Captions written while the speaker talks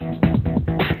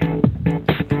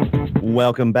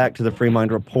Welcome back to the Free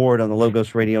Mind Report on the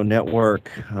Logos Radio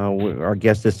Network. Our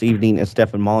guest this evening is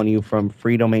Stefan Molyneux from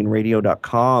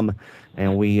freedomainradio.com,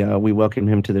 and we welcome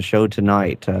him to the show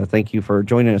tonight. Thank you for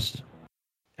joining us.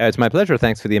 It's my pleasure.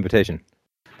 Thanks for the invitation.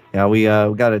 Yeah, we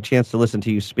got a chance to listen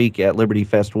to you speak at Liberty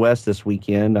Fest West this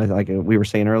weekend. Like we were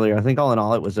saying earlier, I think all in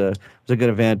all it was a good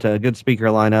event, a good speaker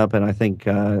lineup, and I think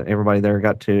everybody there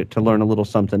got to learn a little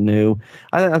something new.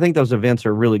 I think those events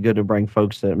are really good to bring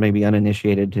folks that may be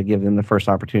uninitiated, to give them the first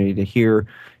opportunity to hear,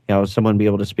 someone be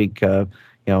able to speak,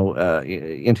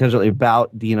 intentionally about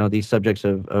these subjects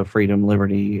of freedom,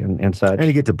 liberty, and such. And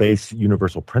you get to base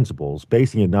universal principles,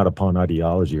 basing it not upon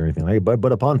ideology or anything like that,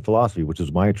 but upon philosophy, which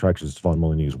is my attraction to Stefan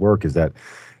Molyneux's work, is that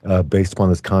based upon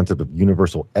this concept of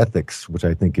universal ethics, which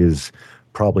I think is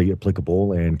probably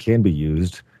applicable and can be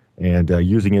used, and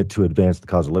using it to advance the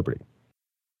cause of liberty.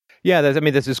 Yeah,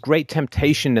 there's this great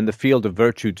temptation in the field of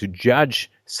virtue to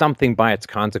judge something by its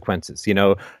consequences.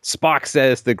 Spock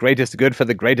says the greatest good for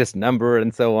the greatest number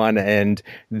and so on. And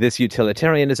this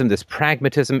utilitarianism, this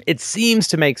pragmatism, it seems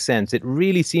to make sense. It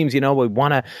really seems, we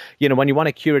want to, when you want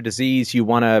to cure a disease, you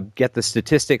want to get the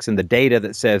statistics and the data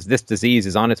that says this disease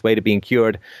is on its way to being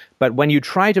cured. But when you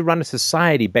try to run a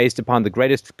society based upon the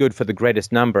greatest good for the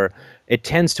greatest number, it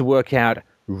tends to work out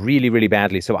really, really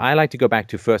badly. So I like to go back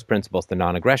to first principles, the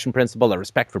non-aggression principle, the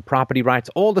respect for property rights,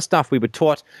 all the stuff we were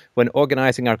taught when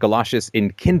organizing our galoshes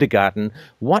in kindergarten.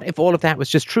 What if all of that was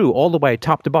just true all the way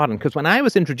top to bottom? Because when I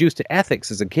was introduced to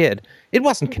ethics as a kid, it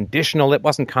wasn't conditional, it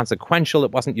wasn't consequential,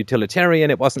 it wasn't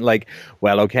utilitarian, it wasn't like,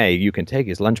 well, okay, you can take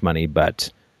his lunch money, but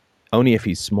only if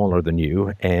he's smaller than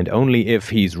you, and only if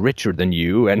he's richer than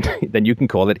you, and then you can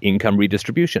call it income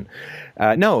redistribution.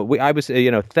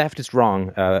 Theft is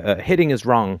wrong, hitting is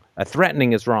wrong,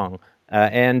 threatening is wrong,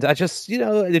 and I just,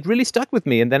 it really stuck with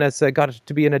me. And then as I got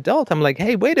to be an adult, I'm like,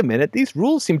 hey, wait a minute, these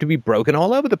rules seem to be broken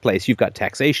all over the place. You've got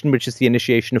taxation, which is the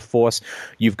initiation of force.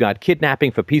 You've got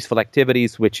kidnapping for peaceful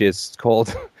activities, which is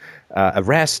called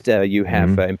arrest. You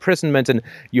have imprisonment, and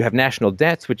you have national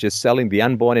debts, which is selling the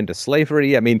unborn into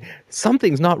slavery. I mean,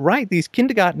 something's not right. These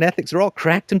kindergarten ethics are all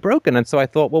cracked and broken. And so I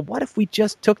thought, well, what if we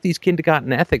just took these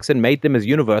kindergarten ethics and made them as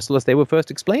universal as they were first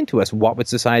explained to us? What would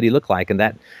society look like? And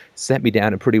that sent me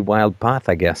down a pretty wild path,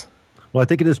 I guess. Well, I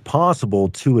think it is possible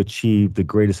to achieve the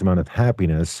greatest amount of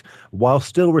happiness while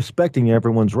still respecting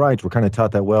everyone's rights. We're kind of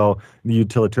taught that, the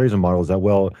utilitarianism model is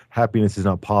that, happiness is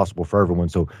not possible for everyone.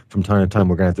 So from time to time,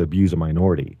 we're going to have to abuse a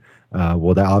minority.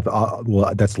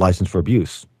 That's license for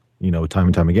abuse. Time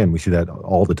and time again, we see that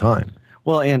all the time.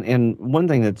 Well, and one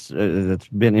thing that's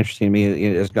been interesting to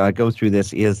me as I go through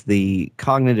this is the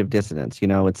cognitive dissonance.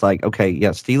 It's like, okay,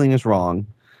 yeah, stealing is wrong.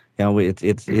 It's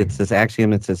this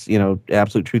axiom, it's this,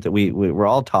 absolute truth that we're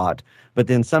all taught. But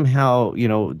then somehow,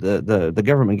 the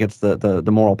government gets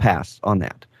the moral pass on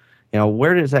that.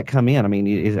 Where does that come in? I mean,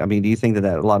 do you think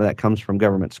that a lot of that comes from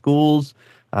government schools?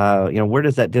 Where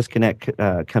does that disconnect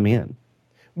come in?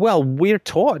 Well, we're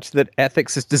taught that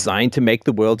ethics is designed to make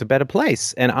the world a better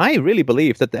place. And I really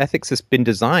believe that the ethics has been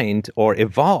designed or has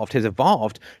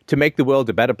evolved to make the world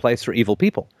a better place for evil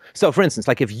people. So, for instance,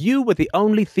 like if you were the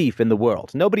only thief in the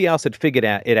world, nobody else had figured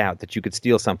it out that you could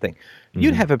steal something,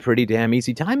 you'd have a pretty damn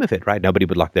easy time of it, right? Nobody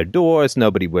would lock their doors.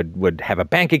 Nobody would have a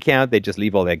bank account. They'd just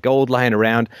leave all their gold lying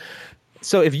around.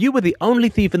 So if you were the only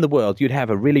thief in the world, you'd have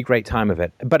a really great time of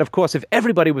it. But of course, if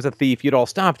everybody was a thief, you'd all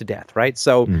starve to death, right?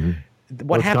 So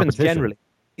what happens generally?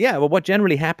 Yeah, well, what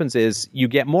generally happens is you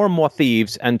get more and more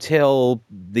thieves until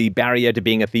the barrier to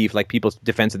being a thief, like people's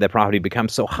defense of their property,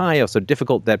 becomes so high or so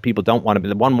difficult that people don't want to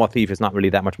be. One more thief is not really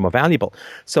that much more valuable.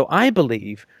 So I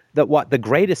believe that what the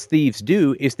greatest thieves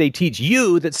do is they teach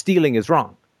you that stealing is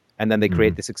wrong. And then they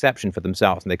create this exception for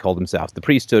themselves, and they call themselves the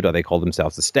priesthood, or they call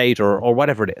themselves the state, or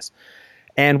whatever it is.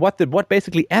 And what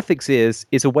basically ethics is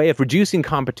a way of reducing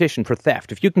competition for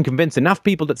theft. If you can convince enough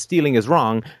people that stealing is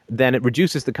wrong, then it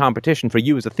reduces the competition for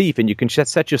you as a thief, and you can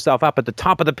set yourself up at the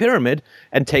top of the pyramid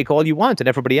and take all you want. And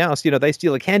everybody else, they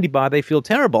steal a candy bar, they feel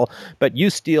terrible, but you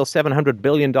steal $700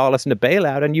 billion in a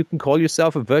bailout, and you can call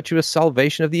yourself a virtuous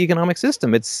salvation of the economic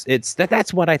system.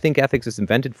 That's what I think ethics is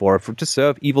invented for to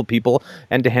serve evil people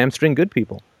and to hamstring good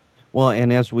people. Well,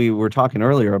 and as we were talking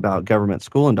earlier about government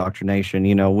school indoctrination,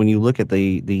 when you look at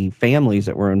the families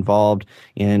that were involved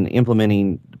in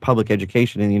implementing public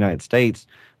education in the United States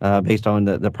based on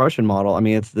the Prussian model, I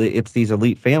mean, it's these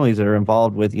elite families that are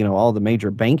involved with, all the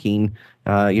major banking,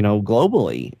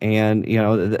 globally. And,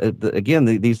 again,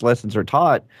 these lessons are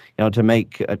taught, to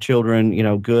make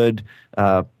children, good,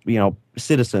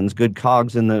 citizens, good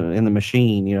cogs in the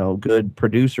machine, good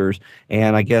producers,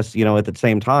 and I guess at the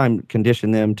same time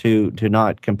condition them to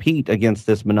not compete against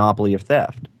this monopoly of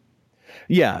theft.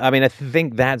 Yeah, I mean, I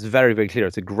think that's very, very clear.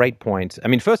 It's a great point. I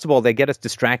mean, first of all, they get us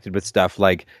distracted with stuff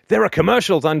like there are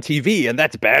commercials on TV and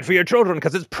that's bad for your children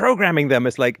because it's programming them.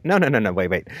 It's like, no,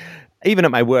 wait. Even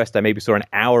at my worst, I maybe saw an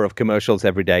hour of commercials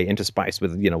every day interspiced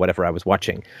with, whatever I was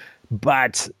watching.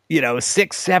 But,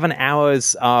 6, 7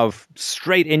 hours of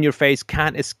straight in your face,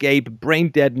 can't escape, brain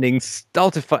deadening,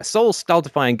 soul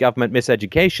stultifying government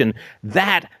miseducation,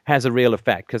 that has a real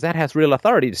effect because that has real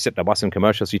authority to sit there, watch some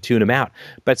commercials, you tune them out.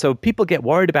 But so people get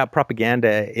worried about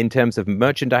propaganda in terms of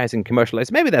merchandising,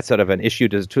 commercializing. Maybe that's sort of an issue,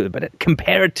 but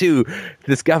compared to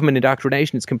this government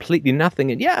indoctrination, it's completely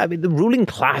nothing. And yeah, I mean, the ruling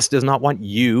class does not want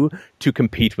you to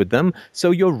compete with them.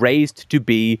 So you're raised to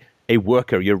be a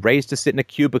worker. You're raised to sit in a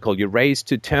cubicle. You're raised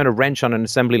to turn a wrench on an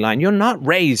assembly line. You're not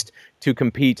raised to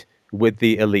compete with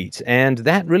the elite. And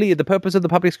that really, the purpose of the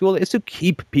public school is to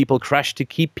keep people crushed, to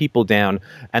keep people down.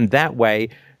 And that way,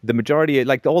 the majority,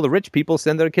 like all the rich people,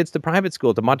 send their kids to private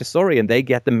school, to Montessori, and they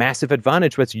get the massive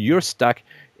advantage, whereas you're stuck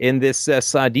in this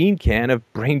sardine can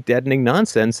of brain-deadening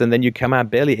nonsense, and then you come out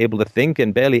barely able to think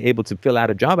and barely able to fill out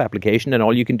a job application, and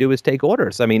all you can do is take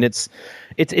orders. I mean, it's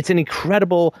an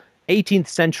incredible 18th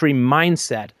century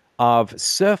mindset of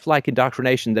serf-like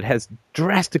indoctrination that has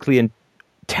drastically and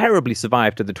terribly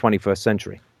survived to the 21st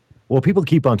century. Well, people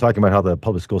keep on talking about how the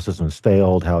public school system has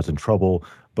failed, how it's in trouble,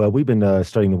 but we've been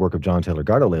studying the work of John Taylor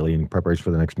Gatto lately in preparation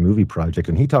for the next movie project,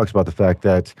 and he talks about the fact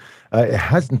that it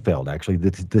hasn't failed, actually.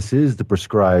 This is the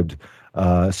prescribed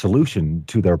solution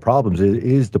to their problems. It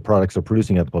is the products they're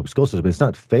producing at the public school system. It's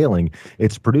not failing.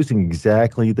 It's producing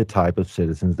exactly the type of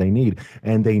citizens they need.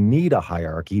 And they need a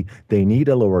hierarchy. They need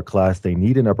a lower class. They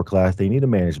need an upper class. They need a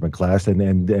management class.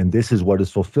 And this is what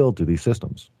is fulfilled through these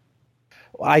systems.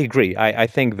 I agree. I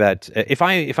think that if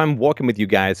I'm walking with you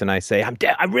guys and I say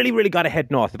I really, really got to head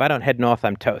north. If I don't head north,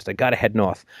 I'm toast. I got to head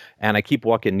north, and I keep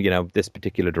walking, this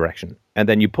particular direction. And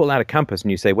then you pull out a compass and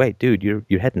you say, "Wait, dude, you're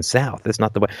heading south. That's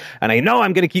not the way." And I know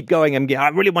I'm going to keep going. I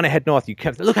really want to head north.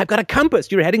 Look, I've got a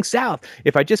compass. You're heading south.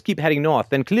 If I just keep heading north,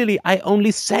 then clearly I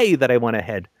only say that I want to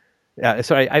head. I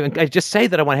just say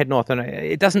that I want to head north, and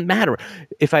it doesn't matter.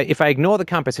 If I ignore the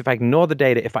compass, if I ignore the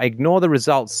data, if I ignore the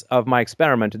results of my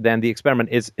experiment, then the experiment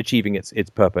is achieving its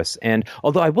purpose. And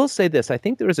although I will say this, I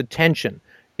think there is a tension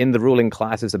in the ruling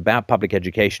classes about public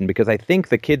education, because I think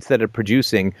the kids that are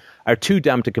producing are too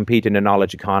dumb to compete in a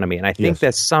knowledge economy. And I think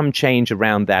there's some change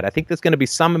around that. I think there's going to be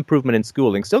some improvement in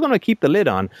schooling. Still going to keep the lid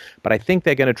on, but I think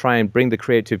they're going to try and bring the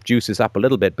creative juices up a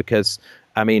little bit, because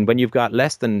I mean, when you've got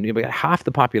half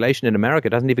the population in America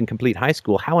doesn't even complete high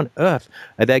school, how on earth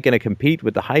are they going to compete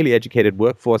with the highly educated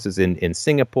workforces in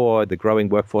Singapore, the growing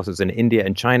workforces in India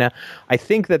and China? I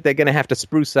think that they're going to have to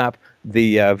spruce up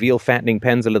the veal fattening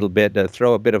pens a little bit,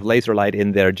 throw a bit of laser light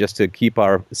in there just to keep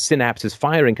our synapses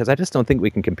firing, because I just don't think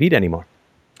we can compete anymore.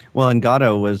 Well, and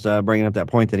Gatto was bringing up that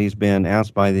point that he's been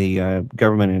asked by the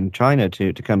government in China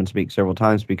to come and speak several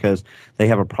times, because they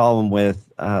have a problem with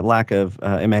lack of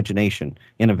imagination,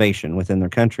 innovation within their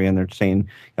country, and they're saying,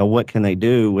 what can they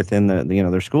do within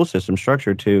their school system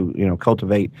structure to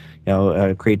cultivate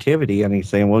creativity? And he's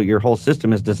saying, well, your whole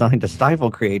system is designed to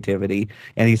stifle creativity.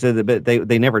 And he said that, but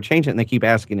they never change it, and they keep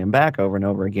asking him back over and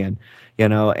over again.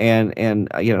 So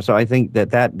I think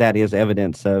that is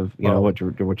evidence of what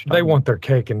you're they want their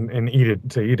cake and eat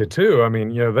it too. I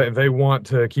mean, they want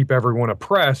to keep everyone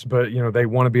oppressed, but they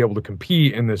want to be able to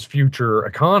compete in this future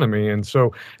economy. And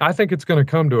so I think it's going to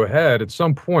come to a head at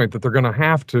some point that they're going to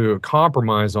have to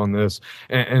compromise on this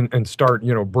and start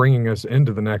bringing us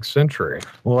into the next century.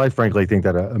 Well, I frankly think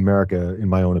that America, in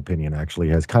my own opinion, actually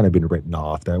has kind of been written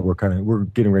off. That we're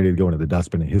getting ready to go into the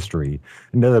dustbin of history,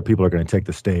 and other people are going to take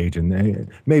the stage, and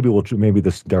maybe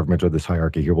this government or this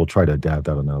hierarchy here will try to adapt.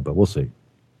 I don't know, but we'll see.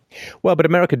 Well, but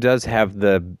America does have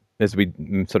as we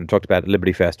sort of talked about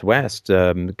Liberty Fest West,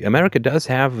 America does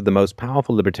have the most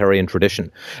powerful libertarian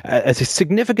tradition.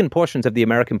 Significant portions of the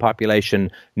American population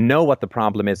know what the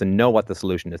problem is and know what the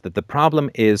solution is, that the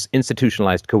problem is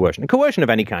institutionalized coercion. Coercion of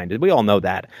any kind, we all know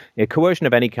that. Coercion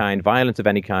of any kind, violence of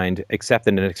any kind, except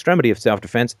in an extremity of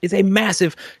self-defense, is a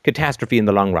massive catastrophe in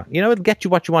the long run. It'll get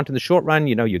you what you want in the short run.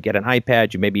 You get an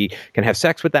iPad, you maybe can have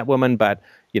sex with that woman, but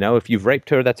if you've raped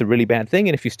her, that's a really bad thing.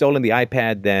 And if you've stolen the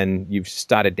iPad, then you've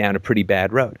started down a pretty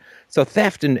bad road. So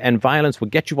theft and violence will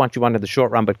get you what you want in the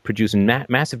short run, but produce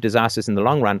massive disasters in the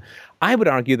long run. I would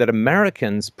argue that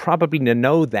Americans probably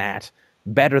know that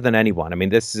better than anyone. I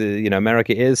mean,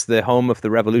 America is the home of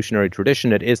the revolutionary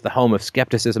tradition. It is the home of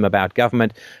skepticism about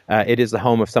government. It is the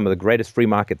home of some of the greatest free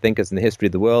market thinkers in the history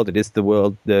of the world. It is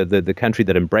the country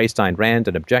that embraced Ayn Rand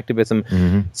and objectivism.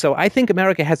 Mm-hmm. So I think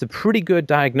America has a pretty good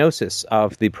diagnosis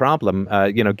of the problem,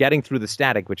 getting through the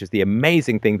static, which is the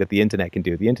amazing thing that the internet can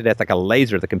do. The internet's like a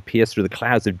laser that can pierce through the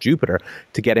clouds of Jupiter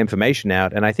to get information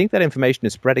out. And I think that information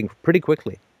is spreading pretty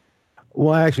quickly.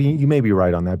 Well, actually, you may be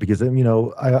right on that because,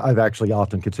 I've actually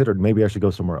often considered maybe I should go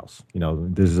somewhere else.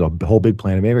 This is a whole big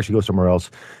planet. Maybe I should go somewhere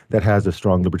else that has a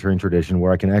strong libertarian tradition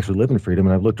where I can actually live in freedom.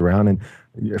 And I've looked around and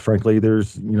frankly,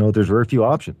 there's very few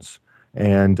options.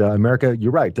 And America,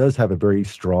 you're right, does have a very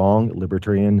strong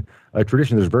libertarian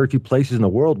tradition. There's very few places in the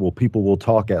world where people will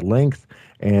talk at length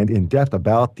and in depth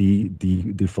about the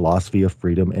philosophy of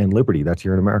freedom and liberty. That's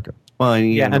here in America. Well,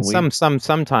 and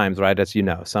sometimes, right, as you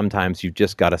know, sometimes you've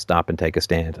just got to stop and take a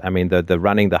stand. I mean, the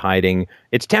running, the hiding,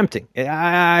 it's tempting.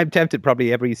 I'm tempted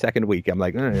probably every second week. I'm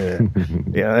like, hit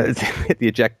the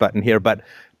eject button here. But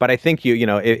I think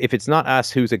if it's not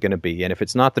us, who's it going to be? And if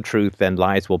it's not the truth, then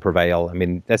lies will prevail. I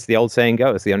mean, that's the old saying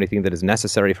goes. The only thing that is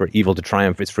necessary for evil to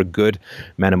triumph is for good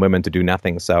men and women to do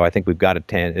nothing. So I think we've got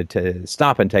to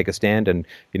stop and take a stand. And,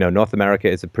 North America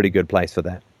is a pretty good place for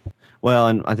that. Well,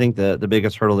 and I think the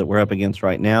biggest hurdle that we're up against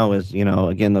right now is,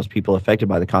 again, those people affected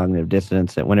by the cognitive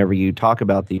dissonance, that whenever you talk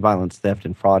about the violence, theft,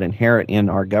 and fraud inherent in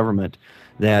our government,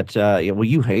 that,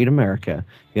 you hate America.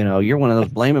 You're one of those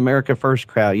blame America first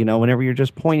crowd, whenever you're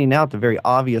just pointing out the very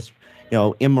obvious,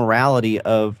 immorality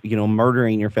of,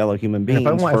 murdering your fellow human beings.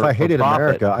 If I hated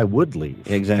America, I would leave.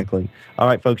 Exactly. All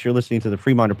right, folks, you're listening to the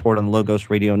Freedomain Report on the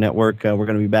Logos Radio Network. We're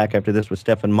going to be back after this with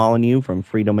Stefan Molyneux from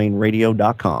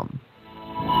freedomainradio.com.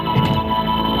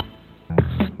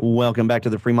 Welcome back to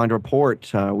the Freedomain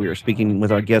Report. We are speaking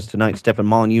with our guest tonight, Stefan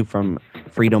Molyneux from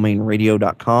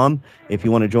freedomainradio.com. If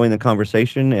you want to join the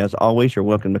conversation, as always, you're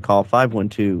welcome to call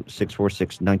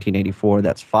 512-646-1984.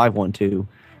 That's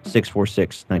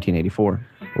 512-646-1984.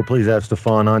 We're pleased to have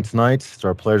Stefan on tonight. It's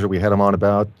our pleasure. We had him on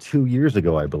about 2 years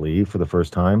ago, I believe, for the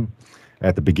first time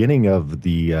at the beginning of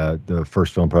the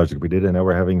first film project we did, and now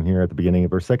we're having him here at the beginning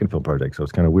of our second film project, so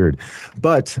it's kind of weird.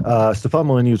 But Stefan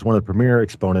Molyneux is one of the premier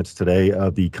exponents today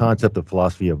of the concept of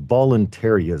philosophy of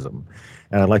voluntarism.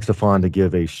 And I'd like Stefan to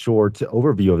give a short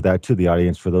overview of that to the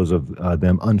audience for those of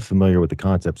them unfamiliar with the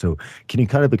concept. So can you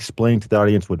kind of explain to the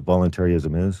audience what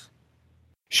voluntarism is?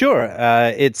 Sure.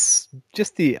 It's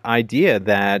just the idea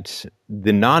that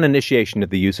the non-initiation of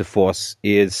the use of force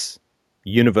is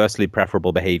universally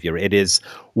preferable behavior. It is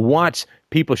what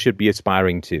people should be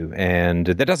aspiring to. And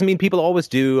that doesn't mean people always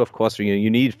do. Of course,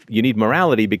 you need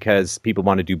morality because people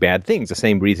want to do bad things. The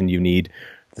same reason you need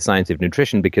the science of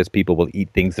nutrition, because people will eat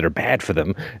things that are bad for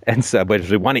them. And so, but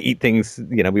we want to eat things,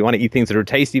 we want to eat things that are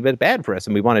tasty but bad for us.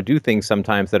 And we want to do things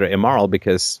sometimes that are immoral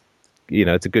because,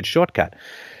 it's a good shortcut.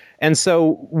 And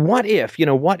so what if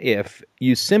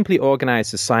you simply organize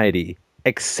society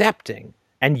accepting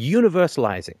and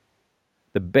universalizing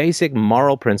the basic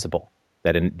moral principle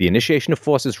that the initiation of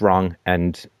force is wrong,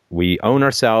 and we own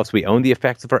ourselves, we own the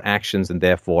effects of our actions, and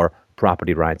therefore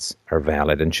property rights are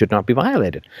valid and should not be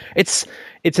violated. It's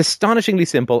astonishingly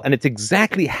simple, and it's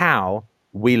exactly how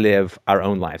we live our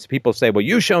own lives. People say, well,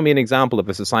 you show me an example of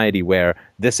a society where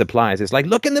this applies. It's like,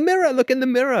 look in the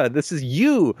mirror. This is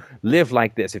you. Live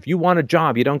like this. If you want a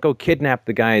job, you don't go kidnap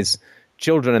the guy's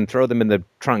children and throw them in the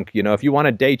trunk. If you want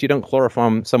to date, you don't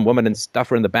chloroform some woman and stuff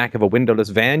her in the back of a windowless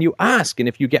van. You ask, and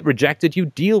if you get rejected, you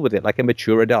deal with it like a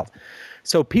mature adult.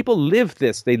 So people live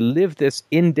this. They live this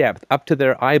in depth, up to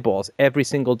their eyeballs every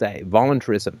single day.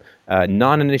 Voluntarism,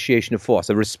 non-initiation of force,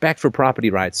 a respect for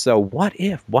property rights. So what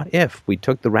if we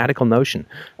took the radical notion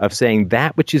of saying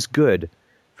that which is good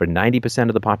for 90%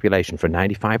 of the population, for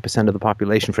 95% of the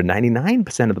population, for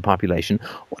 99% of the population?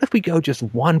 What if we go just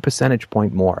 1 percentage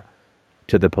point more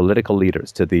to the political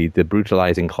leaders, to the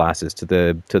brutalizing classes, to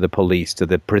the police, to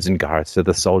the prison guards, to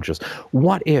the soldiers?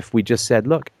 What if we just said,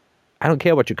 look, I don't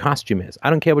care what your costume is. I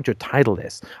don't care what your title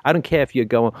is. I don't care if you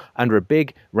go under a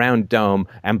big round dome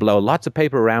and blow lots of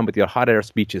paper around with your hot air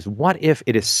speeches. What if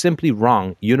it is simply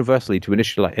wrong universally to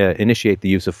initiate the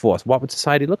use of force? What would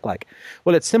society look like?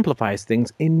 Well, it simplifies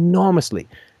things enormously.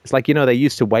 It's like, they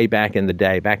used to way back in the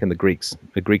day, back in the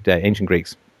ancient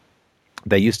Greeks,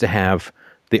 they used to have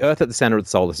the Earth at the center of the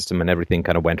solar system, and everything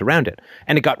kind of went around it.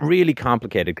 And it got really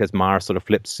complicated because Mars sort of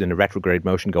flips in a retrograde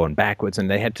motion going backwards,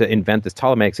 and they had to invent this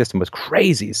Ptolemaic system. It was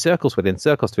crazy, circles within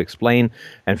circles to explain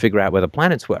and figure out where the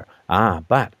planets were.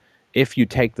 But if you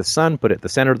take the sun, put it at the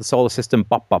center of the solar system,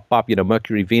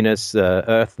 Mercury, Venus,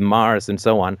 Earth, Mars, and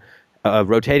so on,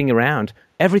 rotating around,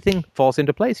 everything falls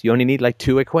into place. You only need like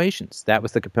 2 equations. That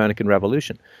was the Copernican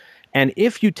revolution. And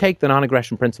if you take the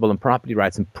non-aggression principle and property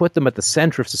rights and put them at the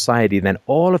center of society, then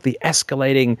all of the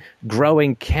escalating,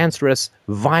 growing, cancerous,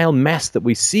 vile mess that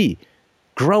we see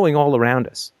growing all around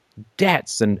us,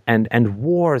 debts and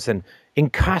wars and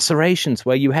incarcerations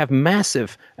where you have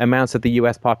massive amounts of the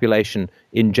U.S. population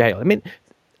in jail. I mean,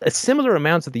 similar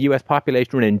amounts of the U.S.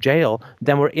 population were in jail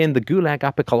than were in the Gulag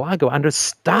Archipelago under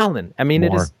Stalin. I mean,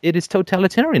 it is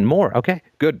totalitarian. More. Okay,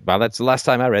 good. Well, that's the last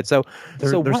time I read. So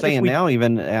they're saying now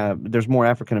even there's more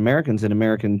African Americans in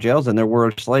American jails than there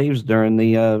were slaves during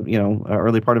the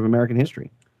early part of American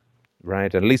history.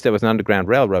 Right. At least there was an underground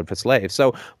railroad for slaves.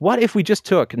 So what if we just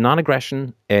took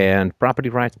non-aggression and property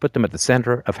rights, put them at the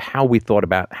center of how we thought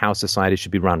about how society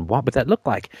should be run? What would that look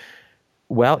like?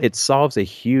 Well, it solves a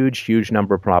huge, huge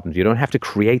number of problems. You don't have to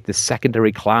create this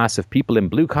secondary class of people in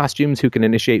blue costumes who can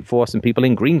initiate force and people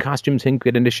in green costumes who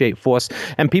can initiate force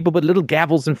and people with little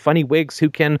gavels and funny wigs who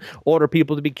can order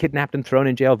people to be kidnapped and thrown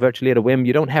in jail virtually at a whim.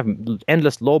 You don't have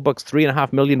endless law books,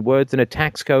 3.5 million words in a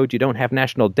tax code. You don't have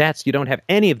national debts. You don't have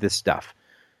any of this stuff.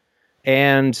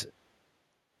 And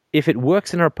if it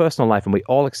works in our personal life and we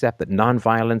all accept that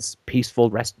nonviolence,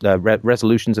 peaceful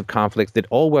resolutions of conflicts, that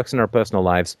all works in our personal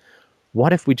lives,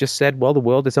 what if we just said, well, the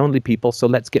world is only people, so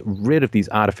let's get rid of these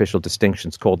artificial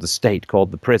distinctions called the state,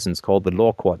 called the prisons, called the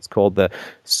law courts, called the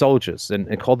soldiers,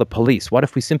 and called the police? What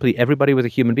if we simply, everybody was a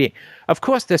human being? Of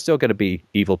course, there's still going to be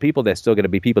evil people. There's still going to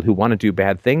be people who want to do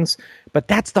bad things. But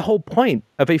that's the whole point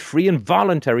of a free and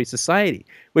voluntary society,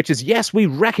 which is, yes, we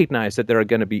recognize that there are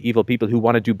going to be evil people who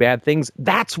want to do bad things.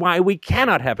 That's why we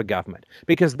cannot have a government,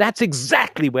 because that's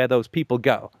exactly where those people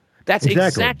go. That's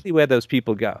exactly where those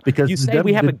people go. Because you say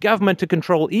we have a government to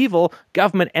control evil,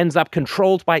 government ends up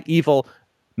controlled by evil,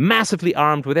 massively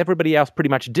armed with everybody else pretty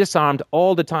much disarmed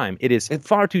all the time. It's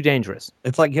far too dangerous.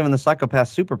 It's like giving the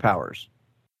psychopaths superpowers.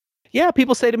 Yeah,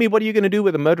 people say to me, what are you going to do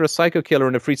with a murderous psycho killer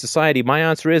in a free society? My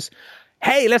answer is,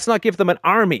 hey, let's not give them an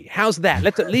army. How's that?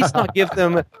 Let's at least not give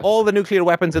them all the nuclear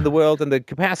weapons in the world and the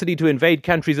capacity to invade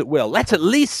countries at will. Let's at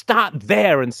least start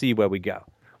there and see where we go.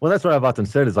 Well, that's what I've often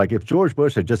said is like if George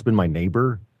Bush had just been my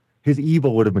neighbor, his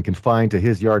evil would have been confined to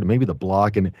his yard, maybe the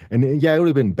block. And yeah, it would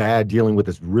have been bad dealing with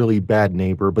this really bad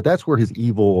neighbor. But that's where his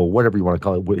evil, or whatever you want to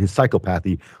call it, his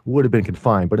psychopathy would have been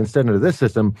confined. But instead of this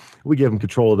system, we give him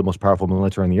control of the most powerful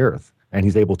military on the earth. And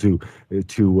he's able to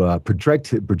project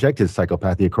his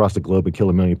psychopathy across the globe and kill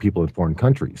 1 million people in foreign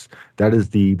countries. That is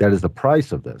the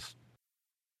price of this.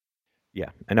 Yeah,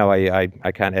 I know. I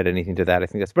can't add anything to that. I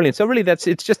think that's brilliant. So really, it's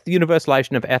just the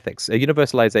universalization of ethics, a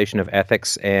universalization of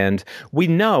ethics. And we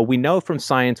know from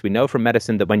science, we know from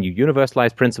medicine that when you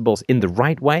universalize principles in the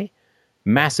right way,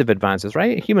 massive advances,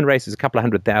 right? Human race is a couple of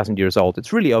 100,000 years old.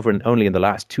 It's really only in the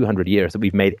last 200 years that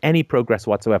we've made any progress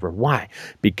whatsoever. Why?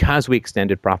 Because we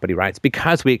extended property rights,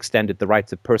 because we extended the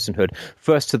rights of personhood,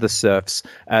 first to the serfs,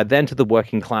 then to the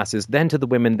working classes, then to the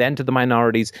women, then to the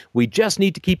minorities. We just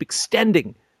need to keep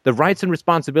extending the rights and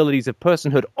responsibilities of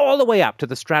personhood all the way up to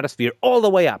the stratosphere, all the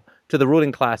way up to the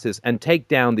ruling classes, and take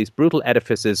down these brutal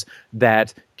edifices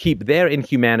that keep their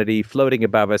inhumanity floating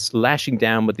above us, lashing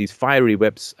down with these fiery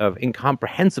whips of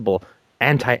incomprehensible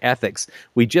anti-ethics.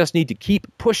 We just need to keep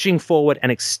pushing forward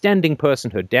and extending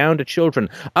personhood down to children,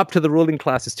 up to the ruling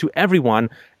classes, to everyone,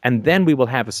 and then we will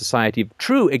have a society of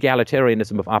true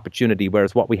egalitarianism of opportunity,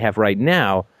 whereas what we have right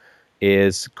now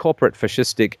is corporate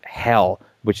fascistic hell,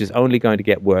 which is only going to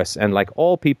get worse. And like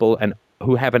all people and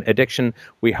who have an addiction,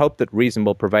 we hope that reason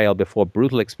will prevail before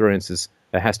brutal experiences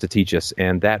has to teach us.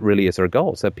 And that really is our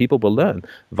goal. So people will learn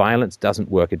violence doesn't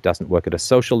work. It doesn't work at a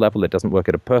social level. It doesn't work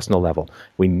at a personal level.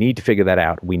 We need to figure that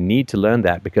out. We need to learn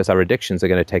that because our addictions are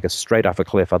going to take us straight off a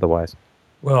cliff otherwise.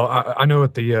 Well, I know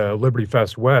at the Liberty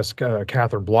Fest West,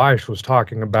 Catherine Bleish was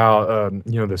talking about,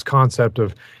 this concept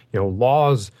of,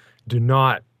 laws do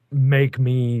not make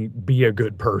me be a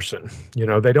good person.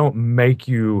 They don't make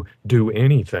you do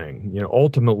anything.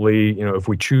 Ultimately, if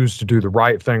we choose to do the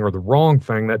right thing or the wrong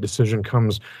thing, that decision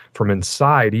comes from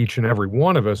inside each and every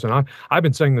one of us. And I've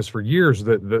been saying this for years,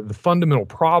 that the fundamental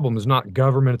problem is not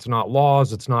government, it's not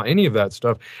laws, it's not any of that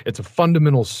stuff. It's a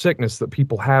fundamental sickness that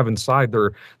people have inside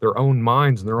their own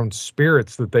minds and their own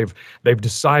spirits, that they've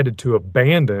decided to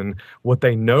abandon what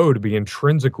they know to be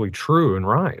intrinsically true and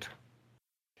right.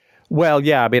 Well,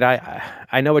 yeah, I mean,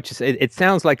 I know what you say. It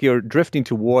sounds like you're drifting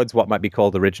towards what might be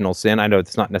called original sin. I know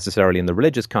it's not necessarily in the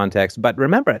religious context, but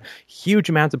remember, huge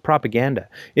amounts of propaganda.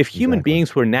 If human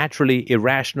beings were naturally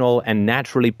irrational and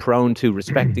naturally prone to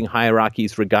respecting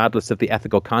hierarchies, regardless of the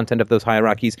ethical content of those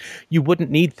hierarchies, you wouldn't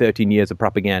need 13 years of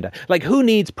propaganda. Like, who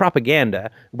needs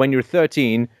propaganda when you're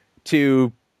 13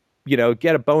 to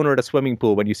get a boner at a swimming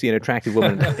pool when you see an attractive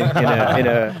woman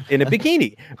in a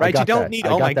bikini, right? You don't need,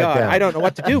 oh my God, I don't know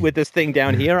what to do with this thing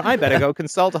down here. I better go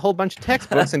consult a whole bunch of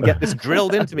textbooks and get this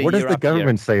drilled into me. What does the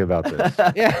government say about this?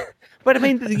 Yeah. But I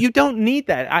mean, you don't need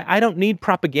that. I don't need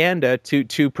propaganda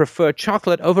to prefer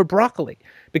chocolate over broccoli,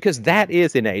 because that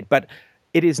is innate. But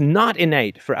it is not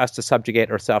innate for us to subjugate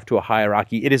ourselves to a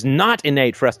hierarchy. It is not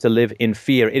innate for us to live in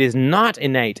fear. It is not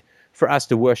innate for us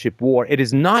to worship war. It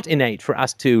is not innate for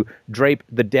us to drape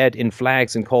the dead in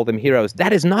flags and call them heroes.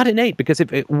 That is not innate, because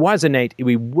if it was innate,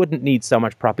 we wouldn't need so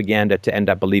much propaganda to end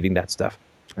up believing that stuff.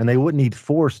 And they wouldn't need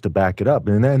force to back it up.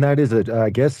 And that is, I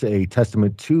guess, a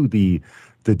testament to the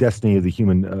destiny of the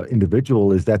human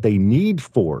individual, is that they need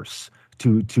force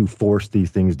to force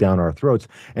these things down our throats.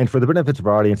 And for the benefits of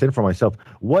our audience and for myself,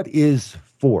 what is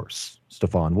force,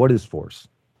 Stefan? What is force?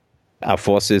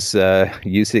 Force is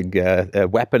using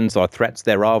weapons or threats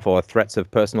thereof, or threats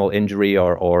of personal injury,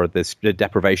 or this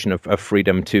deprivation of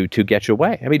freedom to get your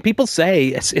way. I mean, people say,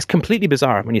 it's completely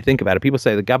bizarre when you think about it. People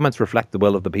say the governments reflect the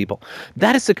will of the people.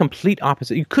 That is the complete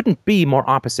opposite. You couldn't be more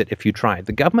opposite if you tried.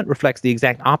 The government reflects the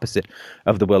exact opposite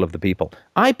of the will of the people.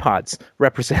 iPods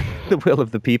represent the will of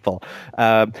the people.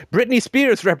 Britney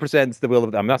Spears represents the will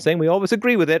of I'm not saying we always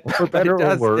agree with it, for better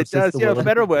or worse. It does, for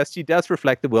better or worse, she does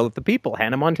reflect the will of the people.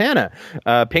 Hannah Montana.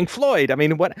 Pink Floyd. I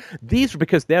mean, these are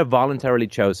because they're voluntarily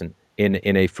chosen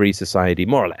in a free society,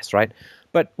 more or less, right?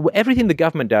 But everything the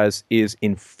government does is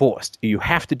enforced. You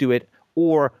have to do it,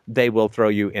 or they will throw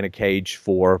you in a cage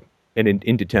for an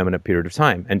indeterminate period of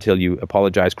time until you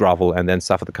apologize, grovel, and then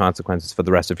suffer the consequences for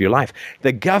the rest of your life.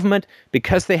 The government,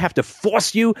 because they have to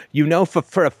force you,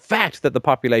 for a fact that the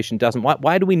population doesn't want.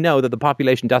 Why do we know that the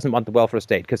population doesn't want the welfare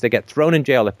state? Because they get thrown in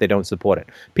jail if they don't support it.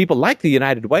 People like the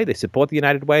United Way. They support the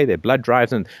United Way. Their blood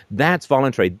drives, and that's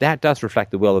voluntary. That does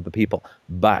reflect the will of the people.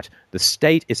 But the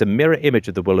state is a mirror image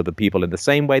of the will of the people, in the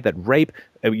same way that rape,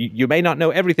 you may not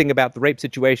know everything about the rape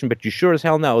situation, but you sure as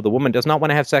hell know the woman does not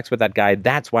want to have sex with that guy.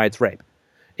 That's why it's rape.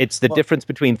 It's the difference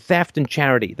between theft and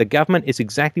charity. The government is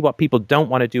exactly what people don't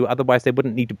want to do. Otherwise, they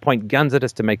wouldn't need to point guns at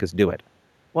us to make us do it.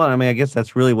 Well, I mean, I guess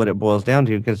that's really what it boils down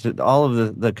to, because all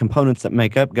of the components that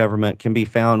make up government can be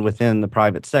found within the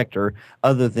private sector,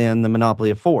 other than the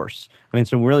monopoly of force. I mean,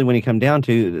 so really, when you come down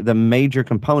to the major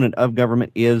component of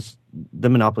government is the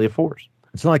monopoly of force.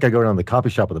 It's not like I go down to the coffee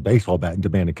shop with a baseball bat and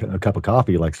demand a cup of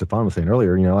coffee, like Stefan was saying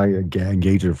earlier. I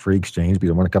engage in a free exchange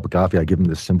because I want a cup of coffee. I give them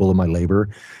the symbol of my labor,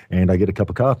 and I get a cup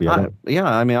of coffee. Or you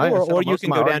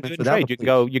can go down to a trade. You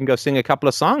can go sing a couple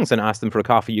of songs and ask them for a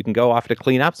coffee. You can go offer to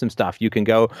clean up some stuff. You can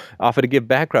go offer to give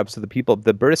back rubs to the people,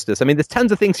 the baristas. I mean, there's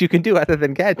tons of things you can do other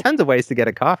than tons of ways to get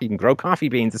a coffee. You can grow coffee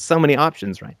beans. There's so many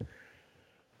options, right?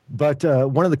 But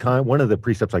one of the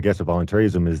precepts, I guess, of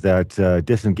voluntarism is that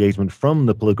disengagement from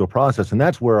the political process, and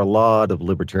that's where a lot of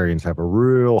libertarians have a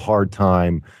real hard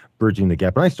time bridging the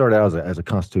gap. And I started out as a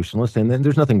constitutionalist, and then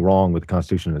there's nothing wrong with the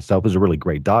Constitution itself. It's a really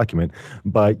great document,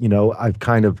 but I've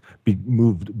kind of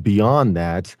moved beyond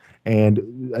that, and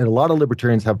a lot of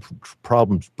libertarians have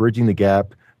problems bridging the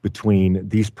gap between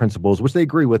these principles, which they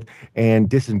agree with, and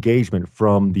disengagement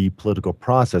from the political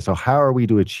process. So how are we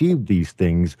to achieve these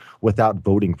things without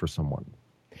voting for someone?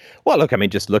 Well, look, I mean,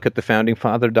 just look at the Founding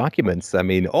Father documents. I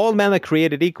mean, all men are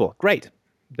created equal. Great.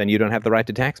 Then you don't have the right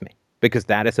to tax me, because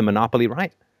that is a monopoly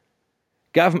right.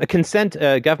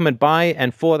 Government by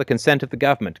and for the consent of the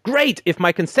government. Great. If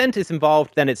my consent is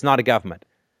involved, then it's not a government.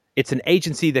 It's an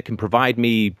agency that can provide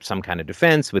me some kind of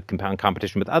defense with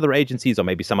competition with other agencies, or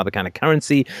maybe some other kind of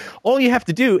currency. All you have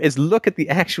to do is look at the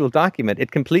actual document.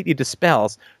 It completely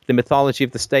dispels the mythology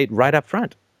of the state right up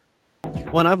front.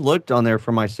 Well, and I've looked on there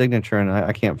for my signature, and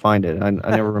I can't find it. I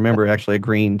never remember actually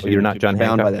agreeing to. Well, you're not John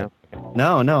bound Hancock by that.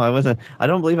 No, I wasn't. I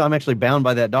don't believe I'm actually bound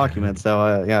by that document. So,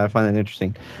 I find that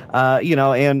interesting.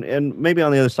 And maybe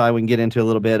on the other side, we can get into a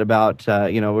little bit about,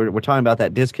 we're talking about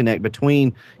that disconnect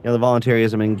between, the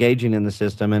voluntarism and engaging in the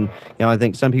system. And, I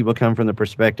think some people come from the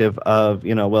perspective of,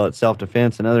 it's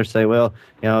self-defense, and others say, well,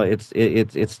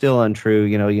 it's still untrue.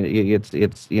 You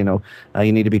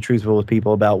need to be truthful with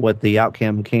people about what the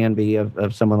outcome can be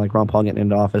of someone like Ron Paul getting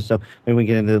into office. So maybe we can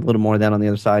get into a little more of that on the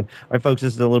other side. All right, folks,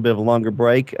 this is a little bit of a longer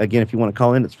break. Again, if you want to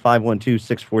call in, it's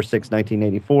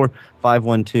 512-646-1984,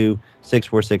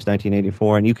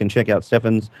 512-646-1984. And you can check out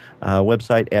Stefan's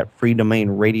website at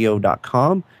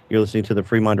freedomainradio.com. You're listening to the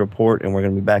Free Mind Report, and we're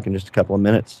going to be back in just a couple of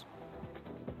minutes.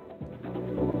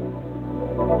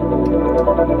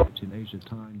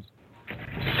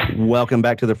 Welcome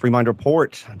back to the Free Mind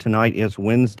Report. Tonight is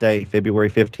Wednesday, February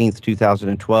 15th,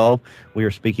 2012. We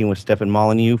are speaking with Stefan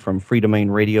Molyneux from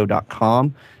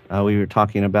freedomainradio.com. We were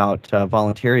talking about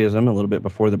voluntarism a little bit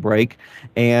before the break,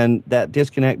 and that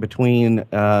disconnect between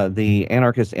the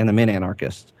anarchists and the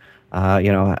min-anarchists.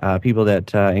 People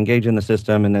that engage in the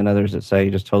system, and then others that say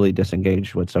just totally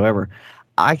disengage whatsoever.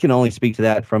 I can only speak to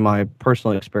that from my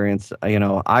personal experience.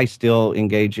 I still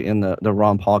engage in the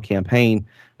Ron Paul campaign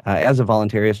as a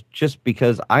voluntarist, just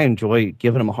because I enjoy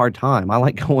giving them a hard time. I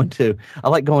like going to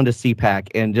CPAC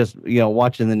and just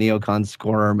watching the neocons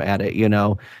squirm at it.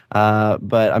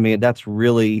 But I mean, that's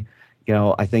really,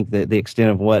 I think the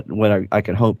extent of what I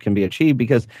can hope can be achieved,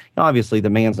 because obviously the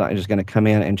man's not just going to come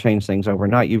in and change things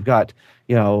overnight. You've got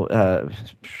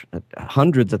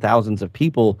hundreds of thousands of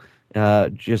people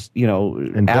just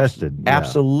invested,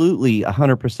 absolutely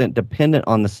 100% dependent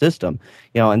on the system,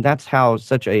 and that's how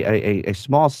such a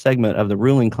small segment of the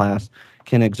ruling class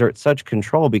can exert such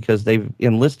control, because they've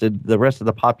enlisted the rest of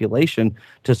the population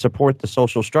to support the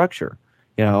social structure,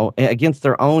 against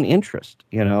their own interest,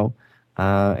 and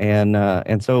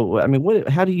so I mean,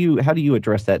 how do you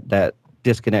address that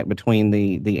disconnect between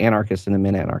the anarchists and the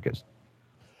min-anarchists?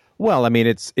 Well, I mean,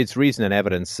 it's reason and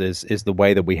evidence is the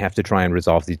way that we have to try and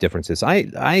resolve these differences.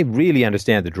 I really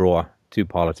understand the draw to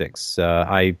politics.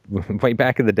 I way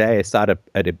back in the day,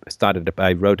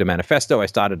 I wrote a manifesto. I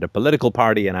started a political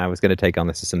party, and I was going to take on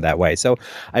the system that way. So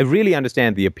I really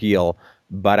understand the appeal,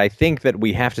 but I think that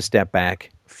we have to step back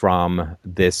from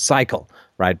this cycle,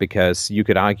 right? Because you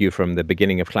could argue from the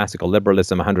beginning of classical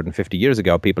liberalism 150 years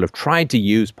ago, people have tried to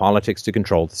use politics to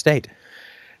control the state.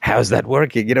 How's that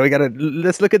working?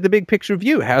 Let's look at the big picture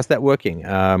view. How's that working?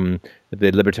 The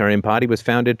Libertarian Party was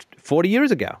founded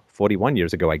 41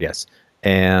 years ago, I guess.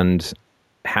 And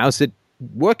how's it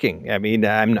working? I mean,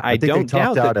 I think don't they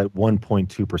topped doubt out at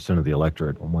 1.2% of the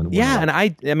electorate. And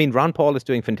I mean, Ron Paul is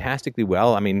doing fantastically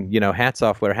well. I mean, hats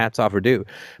off where hats off are due.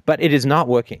 But it is not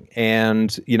working.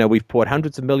 And, we've poured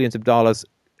hundreds of millions of dollars,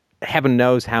 heaven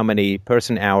knows how many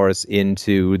person hours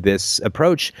into this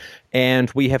approach.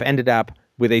 And we have ended up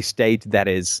with a state that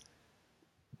is,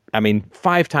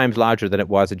 5 times larger than it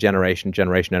was a generation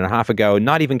and a half ago,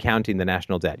 not even counting the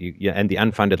national debt and the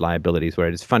unfunded liabilities, where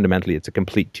it's a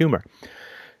complete tumor.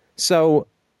 So,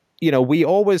 we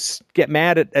always get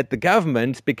mad at the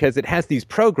government because it has these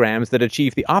programs that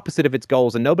achieve the opposite of its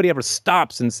goals, and nobody ever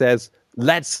stops and says,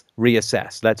 let's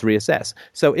reassess.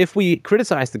 So if we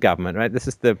criticize the government, right, this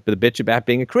is the bitch about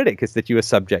being a critic, is that you are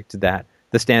subject to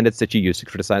the standards that you use to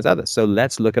criticize others. So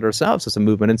let's look at ourselves as a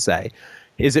movement and say,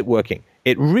 is it working?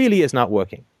 It really is not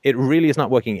working.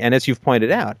 And as you've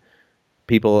pointed out,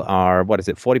 people are,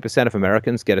 40% of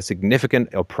Americans get a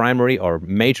significant or primary or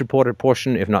major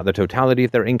portion, if not the totality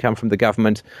of their income, from the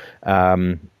government.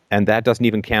 And that doesn't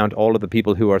even count all of the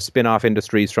people who are spin-off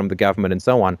industries from the government and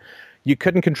so on. You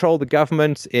couldn't control the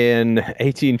government in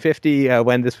 1850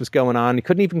 when this was going on. You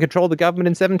couldn't even control the government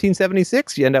in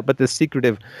 1776. You end up with this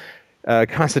secretive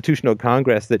constitutional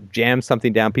Congress that jams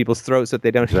something down people's throats that they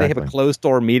don't. Exactly. They have a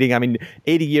closed-door meeting.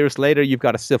 80 years later, you've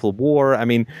got a civil war.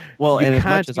 Well, and as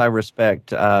much as I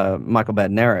respect Michael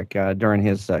Badnarik during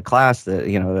his class, that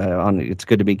on "It's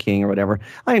Good to Be King" or whatever,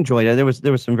 I enjoyed it.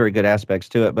 There was some very good aspects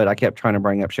to it, but I kept trying to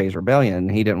bring up Shays' Rebellion,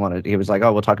 and he didn't want to. He was like,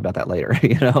 "Oh, we'll talk about that later."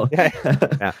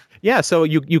 Yeah. So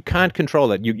you can't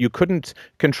control it. You couldn't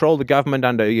control the government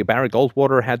under Barry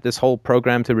Goldwater had this whole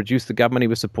program to reduce the government. He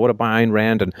was supported by Ayn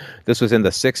Rand, and this was in the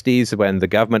 60s when the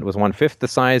government was 1/5 the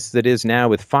size that it is now,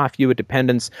 with far fewer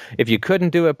dependents. If you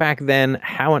couldn't do it back then,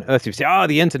 how on earth do you say,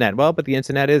 the internet? Well, but the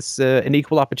internet is an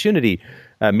equal opportunity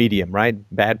medium, right?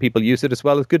 Bad people use it as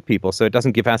well as good people, so it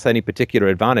doesn't give us any particular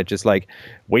advantage. It's like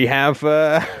we have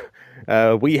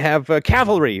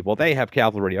cavalry. Well, they have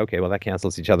cavalry. Okay, well, that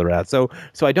cancels each other out. So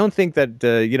I don't think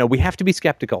that, we have to be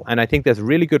skeptical. And I think there's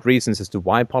really good reasons as to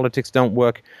why politics don't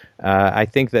work. I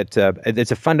think that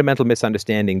it's a fundamental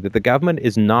misunderstanding that the government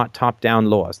is not top-down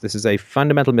laws. This is a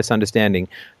fundamental misunderstanding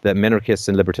that minarchists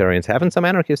and libertarians have, and some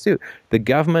anarchists too. The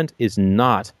government is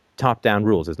not top-down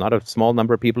rules. There's not a small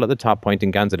number of people at the top pointing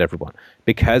guns at everyone,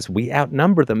 because we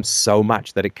outnumber them so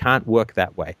much that it can't work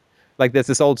that way. Like there's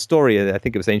this old story, I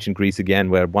think it was ancient Greece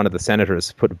again, where one of the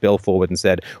senators put a bill forward and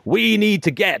said, we need to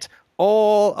get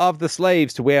all of the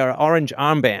slaves to wear orange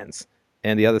armbands.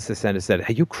 And the other senator said,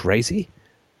 are you crazy?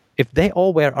 If they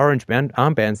all wear orange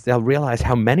armbands, they'll realize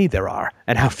how many there are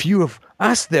and how few of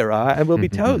us there are, and we'll be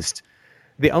toast.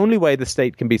 The only way the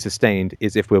state can be sustained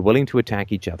is if we're willing to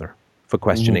attack each other for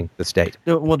questioning the state.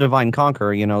 Well, divide and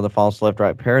conquer, the false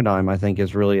left-right paradigm, I think,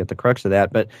 is really at the crux of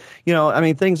that. But,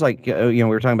 things like, we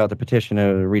were talking about the petition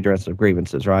of redress of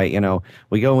grievances, right?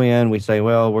 We go in, we say,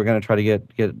 well, we're going to try to get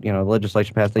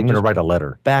legislation passed. I'm going to write a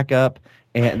letter. Back up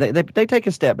And they take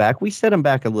a step back. We set them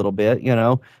back a little bit,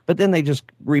 but then they just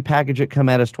repackage it, come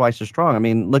at us twice as strong. I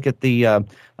mean, look at the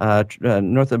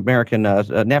North American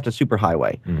NAFTA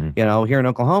superhighway. Here in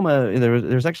Oklahoma,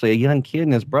 there's actually a young kid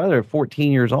and his brother,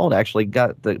 14 years old, actually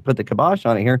put the kibosh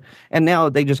on it here. And now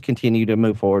they just continue to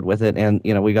move forward with it. And,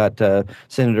 we got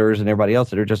senators and everybody else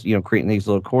that are just, creating these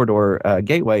little corridor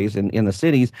gateways in the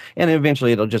cities. And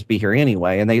eventually it'll just be here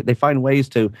anyway. And they find ways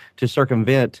to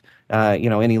circumvent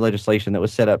any legislation that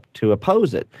was set up to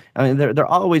oppose it. I mean, they're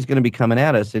always going to be coming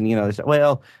at us, and they say,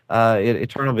 well,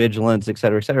 eternal vigilance, et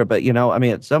cetera, et cetera. But I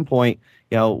mean, at some point,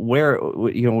 where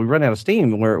we run out of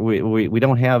steam, where we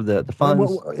don't have the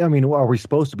funds. I mean, are we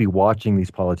supposed to be watching these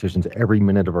politicians every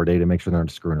minute of our day to make sure they're not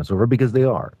screwing us over? Because they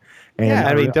are. And yeah,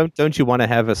 I mean, don't you want to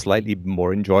have a slightly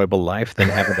more enjoyable life than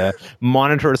having to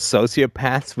monitor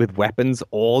sociopaths with weapons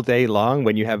all day long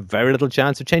when you have very little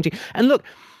chance of changing? And look,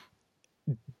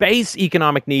 base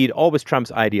economic need always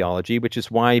trumps ideology, which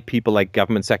is why people like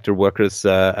government sector workers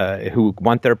who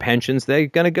want their pensions, they're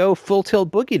going to go full tilt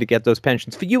boogie to get those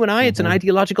pensions. For you and I, it's an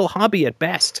ideological hobby at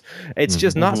best. It's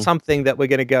just not something that we're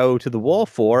going to go to the wall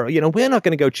for. We're not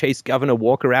going to go chase Governor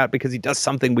Walker out because he does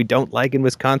something we don't like in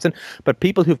Wisconsin. But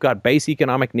people who've got base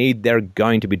economic need, they're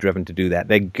going to be driven to do that.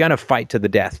 They're going to fight to the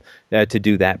death to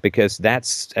do that, because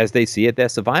that's, as they see it, their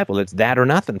survival. It's that or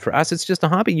nothing. For us, it's just a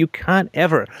hobby. You can't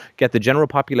ever get the general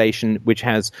population, which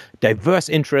has diverse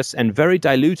interests and very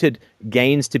diluted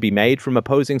gains to be made from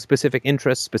opposing specific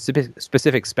interests,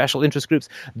 specific special interest groups.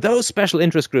 Those special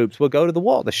interest groups will go to the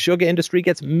wall. The sugar industry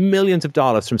gets millions of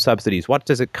dollars from subsidies. What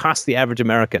does it cost the average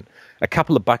American? A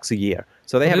couple of bucks a year.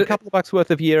 So they have a couple of bucks worth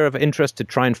of year of interest to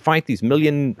try and fight these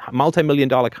multi-million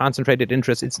dollar concentrated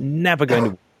interests. It's never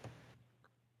going to.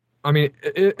 I mean,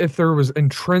 if there was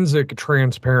intrinsic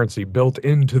transparency built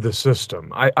into the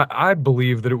system, I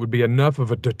believe that it would be enough of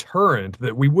a deterrent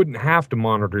that we wouldn't have to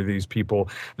monitor these people.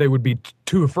 They would be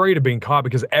too afraid of being caught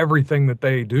because everything that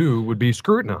they do would be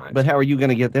scrutinized. But how are you going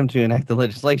to get them to enact the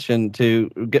legislation to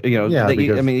get, you can't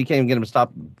even get them to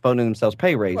stop voting themselves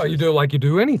pay raises. Well, you do it like you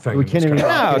do anything. We can't even.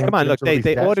 No, come on. Look,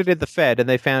 they audited the Fed, and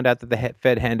they found out that the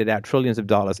Fed handed out trillions of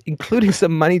dollars, including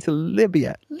some money to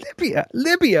Libya,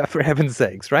 for heaven's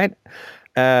sakes, right?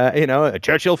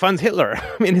 Churchill funds Hitler.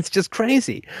 I mean, it's just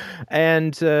crazy.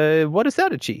 And what has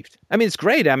that achieved? I mean, it's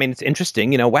great. I mean, it's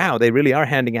interesting. Wow, they really are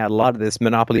handing out a lot of this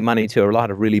monopoly money to a lot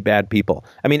of really bad people.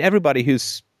 I mean, everybody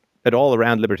who's at all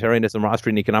around libertarianism or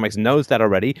Austrian economics knows that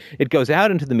already. It goes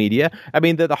out into the media. I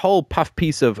mean, the whole puff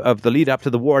piece of the lead up to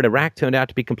the war in Iraq turned out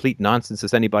to be complete nonsense,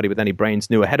 as anybody with any brains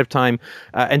knew ahead of time.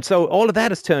 And so all of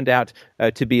that has turned out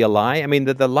to be a lie. I mean,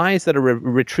 the lies that are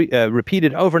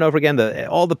repeated over and over again,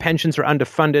 all the pensions are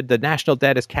underfunded, the national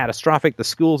debt is catastrophic, the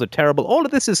schools are terrible. All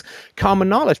of this is common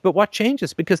knowledge. But what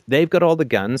changes? Because they've got all the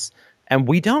guns and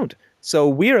we don't. So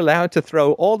we're allowed to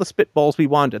throw all the spitballs we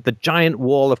want at the giant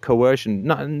wall of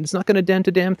coercion. It's not going to dent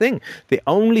a damn thing. The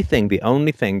only thing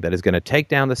that is going to take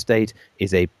down the state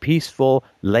is a peaceful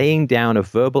laying down of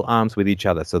verbal arms with each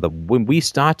other. So that when we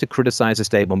start to criticize the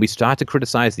state, when we start to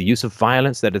criticize the use of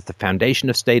violence that is the foundation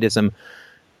of statism,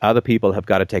 other people have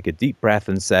got to take a deep breath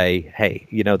and say, hey,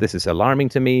 this is alarming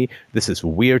to me. This is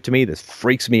weird to me. This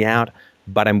freaks me out.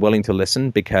 But I'm willing to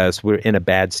listen because we're in a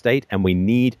bad state and we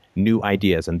need new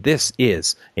ideas. And this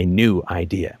is a new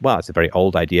idea. Well, it's a very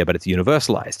old idea, but it's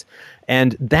universalized.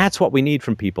 And that's what we need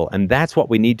from people. And that's what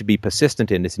we need to be persistent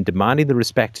in, is in demanding the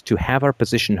respect to have our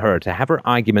position heard, to have our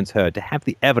arguments heard, to have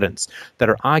the evidence that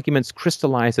our arguments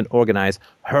crystallized and organized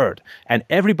heard. And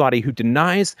everybody who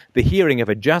denies the hearing of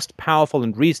a just, powerful,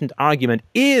 and reasoned argument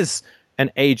is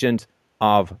an agent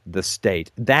of the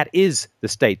state. That is the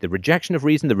state. The rejection of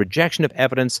reason, the rejection of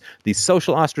evidence, the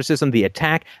social ostracism, the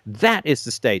attack, that is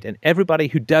the state. And everybody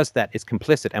who does that is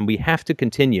complicit. And we have to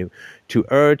continue to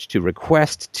urge, to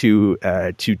request, to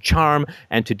charm,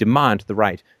 and to demand the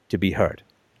right to be heard.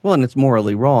 Well, and it's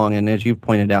morally wrong. And as you've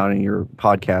pointed out in your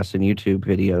podcasts and YouTube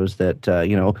videos that,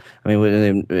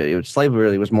 slavery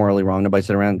really was morally wrong. Nobody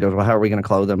sat around and goes, well, how are we going to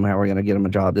clothe them? How are we going to get them a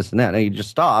job? This and that. And you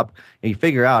just stop and you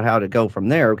figure out how to go from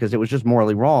there because it was just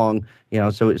morally wrong.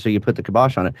 So you put the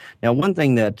kibosh on it. Now, one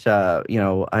thing that,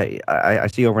 I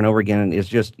see over and over again is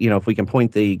just, if we can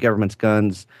point the government's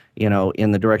guns,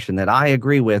 in the direction that I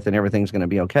agree with, and everything's going to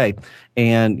be okay.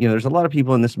 And, there's a lot of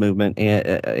people in this movement,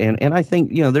 and I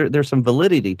think, there's some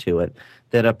validity to it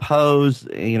that oppose,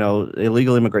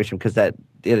 illegal immigration because that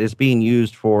it is being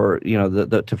used for,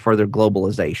 to further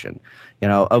globalization.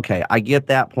 Okay, I get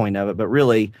that point of it, but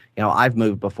really, I've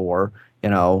moved before.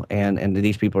 and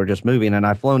these people are just moving. And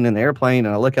I've flown in the airplane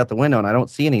and I look out the window and I don't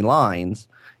see any lines,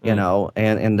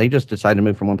 and they just decided to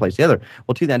move from one place to the other.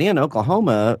 Well, to that end,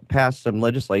 Oklahoma passed some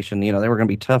legislation. They were going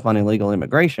to be tough on illegal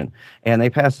immigration, and they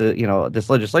passed this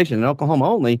legislation in Oklahoma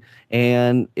only,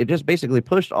 and it just basically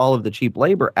pushed all of the cheap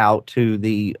labor out to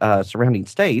the surrounding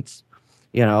states.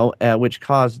 Which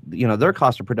caused their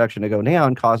cost of production to go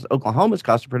down, caused Oklahoma's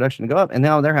cost of production to go up, and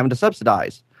now they're having to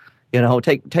subsidize.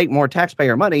 Take more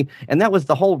taxpayer money. And that was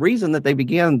the whole reason that they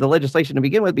began the legislation to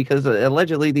begin with, because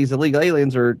allegedly these illegal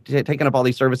aliens are taking up all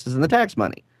these services and the tax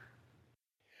money.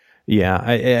 Yeah,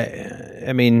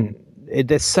 I mean,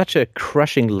 there's such a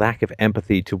crushing lack of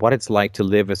empathy to what it's like to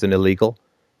live as an illegal.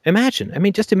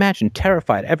 Just imagine,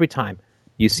 terrified every time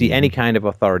you see any kind of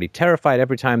authority, terrified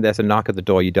every time there's a knock at the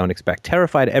door you don't expect,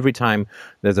 terrified every time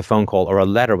there's a phone call or a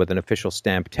letter with an official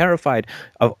stamp, terrified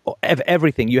of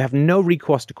everything. You have no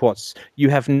recourse to courts. You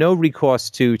have no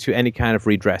recourse to any kind of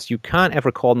redress. You can't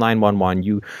ever call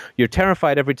 911. You're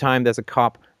terrified every time there's a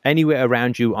cop anywhere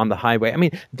around you on the highway. I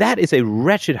mean, that is a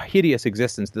wretched, hideous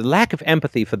existence. The lack of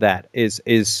empathy for that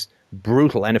is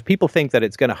brutal. And if people think that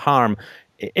it's going to harm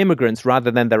immigrants rather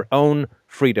than their own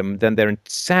freedom, then they're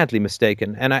sadly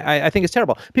mistaken. And I think it's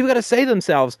terrible. People got to say to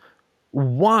themselves,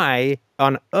 why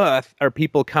on earth are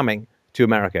people coming to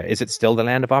America? Is it still the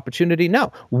land of opportunity?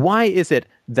 No. Why is it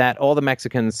that all the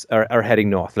Mexicans are heading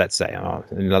north, let's say,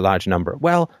 in a large number?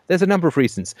 Well, there's a number of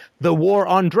reasons. The war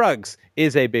on drugs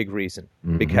is a big reason,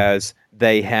 because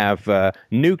they have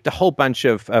nuked a whole bunch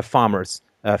of farmers'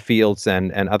 fields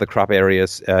and other crop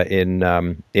areas in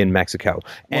Mexico.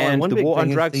 And the war on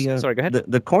drugs. Sorry, go ahead.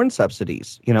 The corn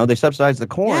subsidies. They subsidize the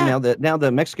corn. Yeah. Now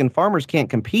the Mexican farmers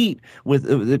can't compete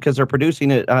with because they're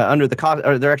producing it under the cost,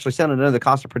 or they're actually selling it under the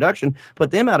cost of production. Put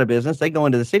them out of business. They go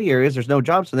into the city areas. There's no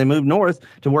jobs, so they move north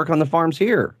to work on the farms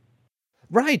here.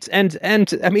 Right, and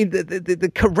I mean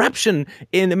the corruption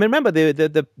remember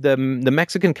the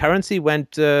Mexican currency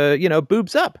went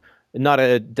boobs up not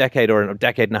a decade or a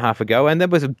decade and a half ago, and then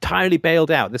was entirely bailed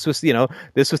out. This was the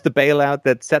bailout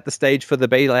that set the stage for the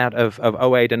bailout of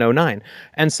 08 and 09.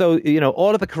 And so,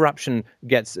 all of the corruption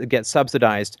gets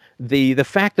subsidized. The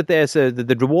fact that there's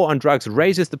the war on drugs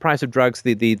raises the price of drugs.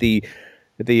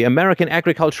 The American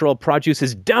agricultural produce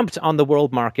is dumped on the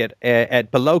world market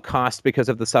at below cost because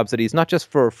of the subsidies, not just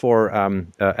for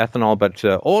ethanol, but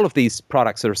all of these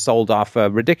products are sold off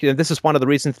ridiculous. This is one of the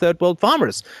reasons third world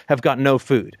farmers have got no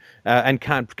food and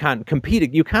can't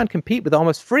compete. You can't compete with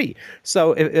almost free.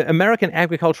 So American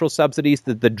agricultural subsidies,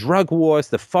 the drug wars,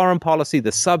 the foreign policy,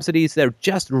 the subsidies, they're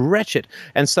just wretched.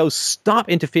 And so stop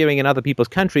interfering in other people's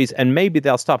countries, and maybe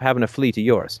they'll stop having to flee to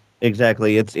yours.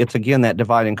 Exactly. It's again that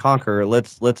divide and conquer.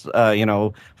 Let's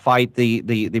fight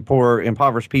the poor,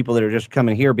 impoverished people that are just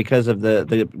coming here because of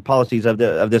the policies of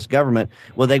this government.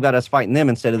 Well, they've got us fighting them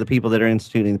instead of the people that are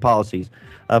instituting the policies.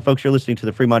 Folks, you're listening to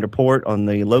the Fremont Report on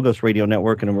the Logos Radio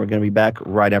Network, and we're going to be back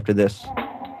right after this.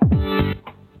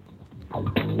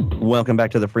 Welcome back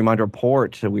to the Fremont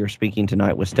Report. We are speaking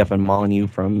tonight with Stefan Molyneux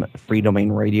from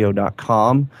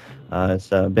freedomainradio.com. It's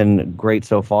been great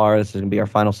so far. This is going to be our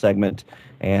final segment.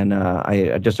 And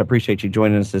I just appreciate you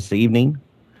joining us this evening.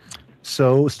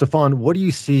 So, Stefan, what do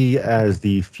you see as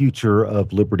the future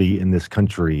of liberty in this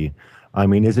country? I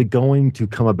mean, is it going to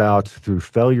come about through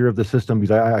failure of the system?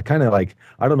 Because I kind of I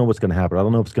don't know what's going to happen. I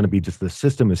don't know if it's going to be just the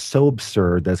system is so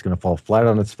absurd that it's going to fall flat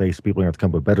on its face. People are going to have to come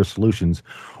up with better solutions.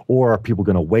 Or are people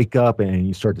going to wake up and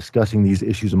you start discussing these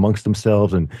issues amongst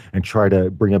themselves and try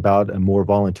to bring about a more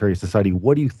voluntary society?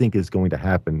 What do you think is going to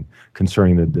happen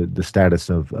concerning the status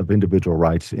of individual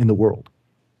rights in the world?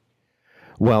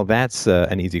 Well, that's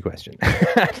an easy question.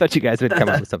 I thought you guys would come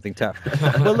up with something tough.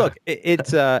 Well, look,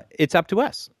 it's up to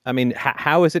us. I mean,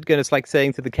 how is it going to? It's like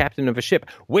saying to the captain of a ship,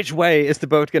 which way is the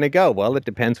boat going to go? Well, it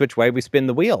depends which way we spin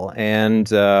the wheel.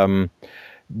 And,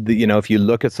 if you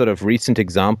look at sort of recent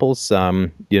examples,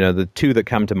 the two that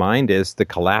come to mind is the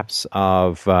collapse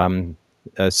of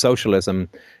socialism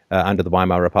under the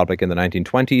Weimar Republic in the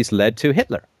 1920s led to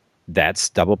Hitler. That's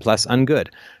double plus ungood.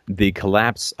 The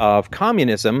collapse of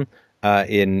communism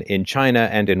in China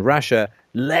and in Russia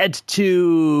led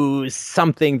to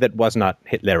something that was not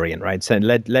Hitlerian, right? So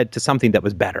it led to something that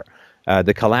was better.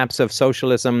 The collapse of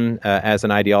socialism as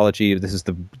an ideology, this is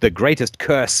the greatest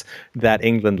curse that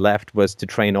England left, was to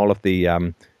train all of the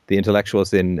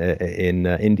intellectuals in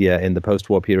India in the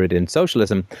post-war period in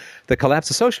socialism. The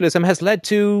collapse of socialism has led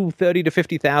to 30 to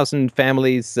 50,000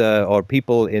 families or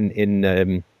people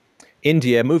in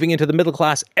India moving into the middle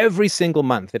class every single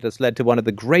month. It has led to one of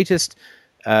the greatest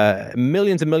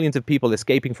millions and millions of people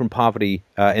escaping from poverty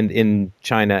in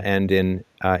China and in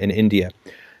India.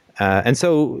 And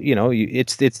so,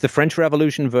 it's the French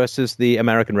Revolution versus the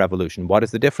American Revolution. What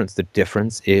is the difference? The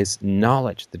difference is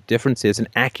knowledge. The difference is an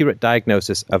accurate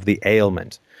diagnosis of the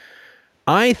ailment.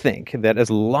 I think that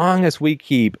as long as we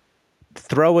keep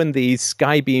throwing these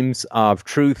sky beams of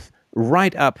truth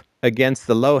right up against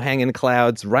the low-hanging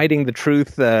clouds, writing the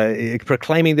truth,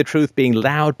 proclaiming the truth, being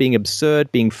loud, being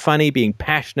absurd, being funny, being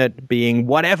passionate, being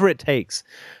whatever it takes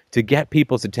to get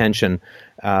people's attention.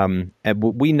 And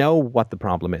we know what the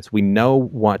problem is. We know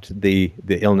what the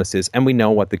illness is, and we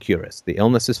know what the cure is. The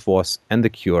illness is force, and the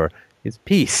cure is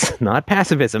peace. Not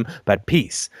pacifism, but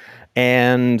peace.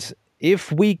 And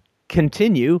if we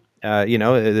continue,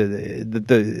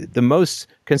 the most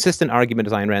consistent argument,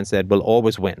 as Ayn Rand said, will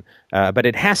always win. But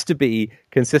it has to be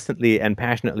consistently and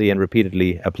passionately and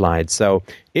repeatedly applied. So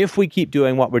if we keep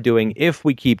doing what we're doing, if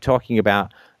we keep talking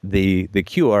about the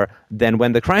cure, then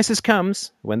when the crisis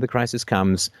comes,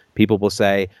 people will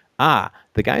say,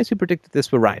 the guys who predicted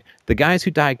this were right. The guys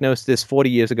who diagnosed this 40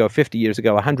 years ago, 50 years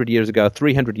ago, 100 years ago,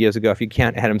 300 years ago, if you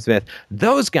count Adam Smith,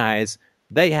 those guys,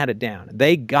 they had it down.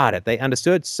 They got it. They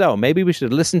understood. So maybe we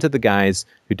should listen to the guys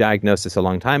who diagnosed this a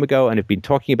long time ago and have been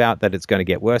talking about that it's going to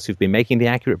get worse, who've been making the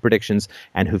accurate predictions,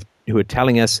 and who are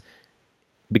telling us.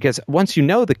 Because once you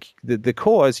know the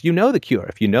cause, you know the cure.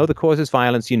 If you know the cause is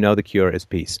violence, you know the cure is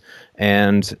peace.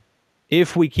 And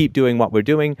if we keep doing what we're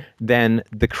doing, then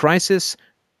the crisis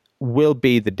will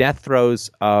be the death throes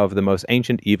of the most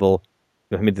ancient evil.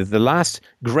 I mean, the last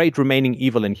great remaining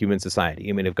evil in human society.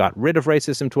 I mean, they've got rid of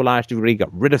racism to a large degree,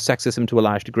 got rid of sexism to a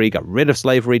large degree, got rid of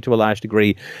slavery to a large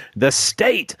degree. The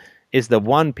state is the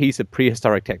one piece of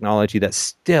prehistoric technology that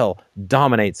still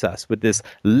dominates us with this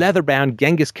leather-bound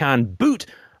Genghis Khan boot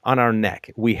on our neck.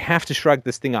 We have to shrug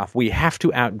this thing off. We have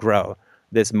to outgrow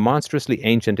this monstrously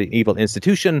ancient and evil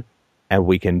institution, and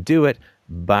we can do it,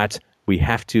 but we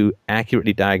have to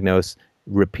accurately diagnose,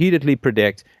 repeatedly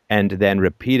predict, and then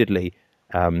repeatedly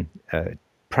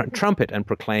trumpet and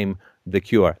proclaim the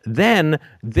cure. Then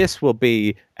this will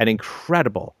be an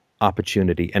incredible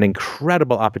opportunity,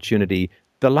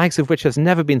 the likes of which has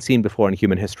never been seen before in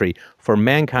human history, for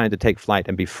mankind to take flight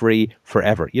and be free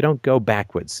forever. You don't go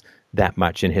backwards that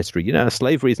much in history.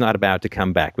 Slavery is not about to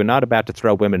come back. We're not about to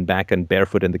throw women back and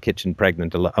barefoot in the kitchen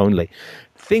pregnant only.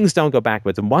 Things don't go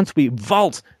backwards. And once we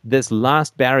vault this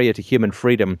last barrier to human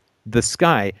freedom, the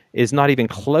sky is not even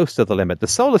close to the limit. The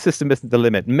solar system isn't the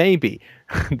limit. Maybe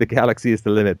the galaxy is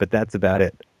the limit, but that's about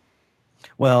it.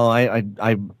 Well,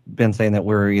 I've been saying that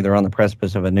we're either on the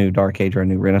precipice of a new dark age or a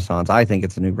new renaissance. I think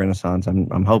it's a new renaissance.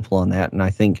 I'm hopeful on that, and I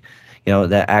think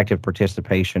that active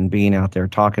participation, being out there,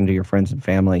 talking to your friends and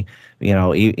family,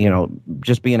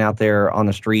 just being out there on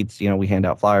the streets. We hand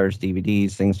out flyers,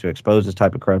 DVDs, things to expose this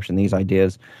type of corruption, these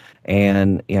ideas,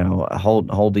 and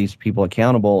hold these people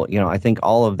accountable. I think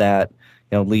all of that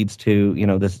leads to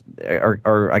this,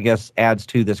 or I guess adds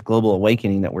to this global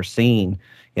awakening that we're seeing.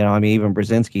 Even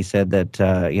Brzezinski said that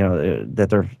that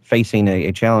they're facing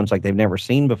a challenge like they've never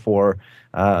seen before,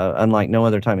 unlike no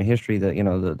other time in history. That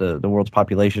the world's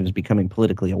population is becoming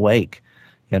politically awake,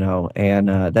 and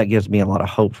that gives me a lot of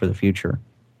hope for the future.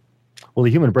 Well,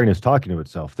 the human brain is talking to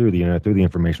itself through the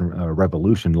information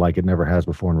revolution like it never has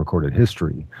before in recorded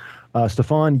history.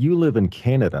 Stefan, you live in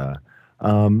Canada,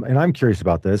 and I'm curious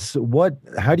about this.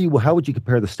 How would you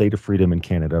compare the state of freedom in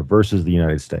Canada versus the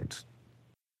United States?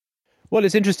 Well,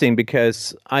 it's interesting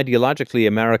because ideologically,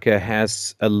 America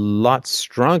has a lot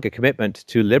stronger commitment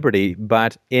to liberty,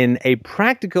 but in a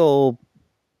practical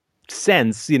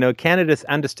sense, Canada's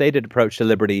understated approach to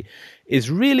liberty is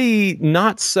really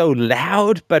not so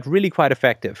loud, but really quite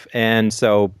effective. And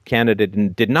so Canada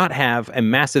did not have a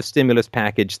massive stimulus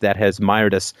package that has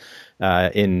mired us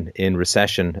in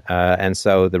recession. And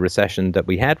so the recession that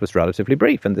we had was relatively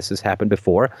brief, and this has happened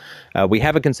before. We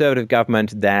have a conservative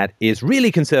government that is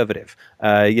really conservative.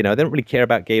 They don't really care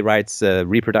about gay rights,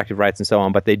 reproductive rights, and so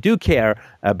on, but they do care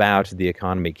about the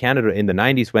economy. Canada in the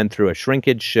 90s went through a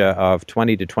shrinkage of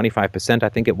 20 to 25%, I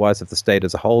think it was, of the state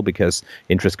as a whole, because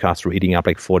interest costs were eating up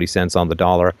like 40 cents on the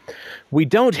dollar. We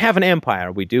don't have an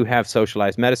empire. We do have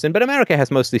socialized medicine, but America has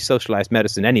mostly socialized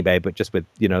medicine anyway, but just with,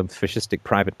 fascistic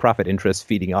private profit interests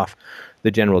feeding off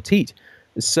the general teat.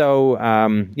 So, our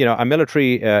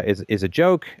military is a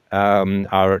joke.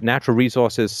 Our natural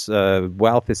resources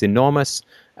wealth is enormous.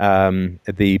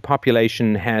 The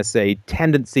population has a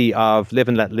tendency of live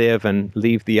and let live and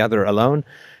leave the other alone.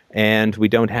 And we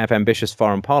don't have ambitious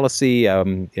foreign policy.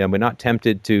 We're not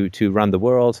tempted to run the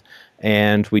world.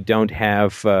 And we don't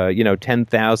have,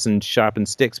 10,000 sharpened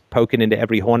sticks poking into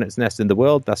every hornet's nest in the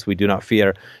world. Thus, we do not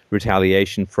fear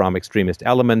retaliation from extremist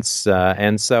elements.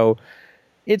 And so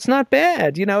It's not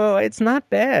bad. It's not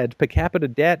bad. Per capita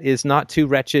debt is not too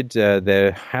wretched.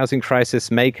 The housing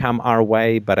crisis may come our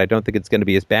way, but I don't think it's going to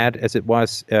be as bad as it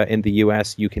was in the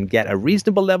U.S. You can get a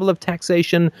reasonable level of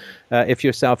taxation if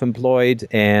you're self-employed,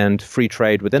 and free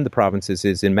trade within the provinces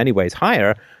is in many ways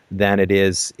higher than it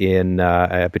is in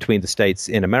between the states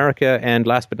in America. And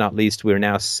last but not least, we're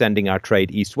now sending our trade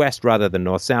east-west rather than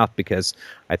north-south, because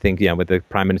I think, with the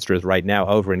prime minister is right now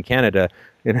over in Canada,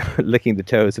 licking the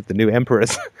toes of the new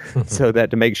emperors, so that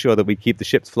to make sure that we keep the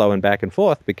ships flowing back and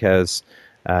forth, because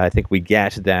I think we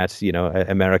get that,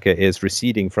 America is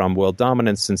receding from world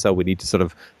dominance, and so we need to sort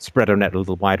of spread our net a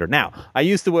little wider. Now, I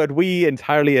use the word "we"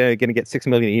 entirely. Going to get 6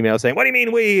 million emails saying, "What do you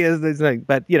mean we?"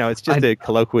 But it's just a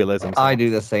colloquialism. So. I do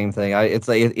the same thing. It's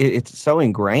like it's so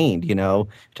ingrained. Talking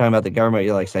about the government,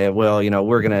 you like say, "Well,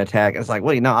 we're going to attack." It's like,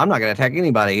 wait, no, I'm not going to attack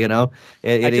anybody.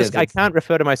 I can't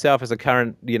refer to myself as a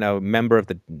current,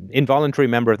 involuntary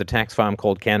member of the tax farm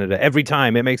called Canada every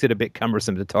time. It makes it a bit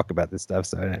cumbersome to talk about this stuff.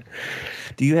 So.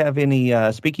 Do you have any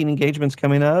speaking engagements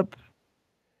coming up?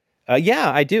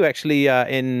 Yeah, I do actually.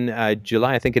 In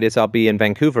July, I think it is, I'll be in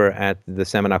Vancouver at the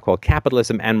seminar called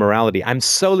Capitalism and Morality. I'm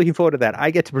so looking forward to that.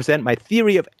 I get to present my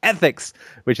theory of ethics,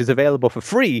 which is available for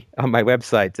free on my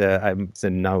website. I'm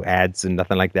no ads and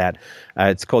nothing like that.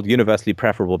 It's called Universally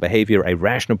Preferable Behavior, a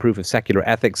rational proof of secular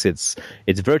ethics. It's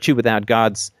virtue without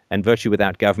gods and virtue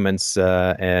without governments,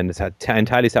 and it's an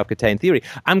entirely self-contained theory.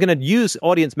 I'm going to use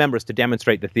audience members to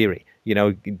demonstrate the theory,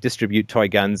 distribute toy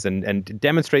guns and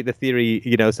demonstrate the theory,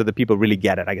 so that people really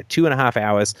get it. I get 2.5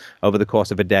 hours over the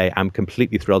course of a day. I'm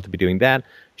completely thrilled to be doing that.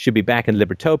 Should be back in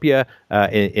Libertopia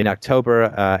in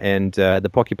October, and the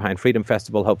Porcupine Freedom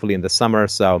Festival, hopefully in the summer.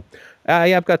 So,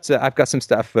 I've got some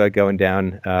stuff going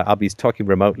down. I'll be talking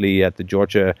remotely at the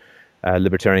Georgia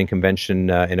Libertarian Convention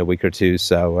in a week or two.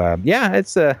 So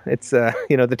it's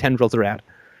the tendrils are out.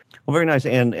 Well, very nice.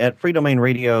 And at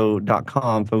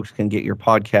freedomainradio.com, folks can get your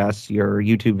podcasts, your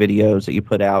YouTube videos that you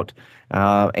put out,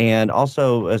 and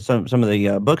also some of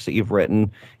the books that you've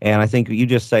written. And I think you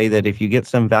just say that if you get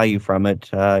some value from it,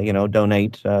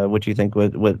 donate what you think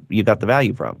what you got the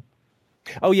value from.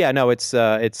 Oh yeah, no, it's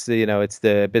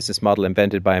the business model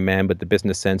invented by a man with the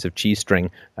business sense of cheese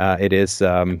string. It is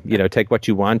take what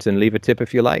you want and leave a tip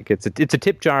if you like. It's a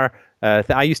tip jar.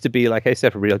 I used to be, like I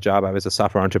said, a real job. I was a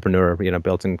software entrepreneur,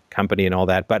 built a company and all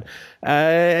that. But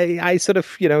I sort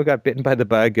of, got bitten by the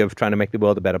bug of trying to make the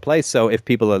world a better place. So if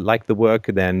people like the work,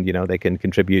 then, they can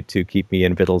contribute to keep me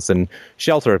in victuals and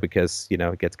shelter, because,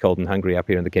 it gets cold and hungry up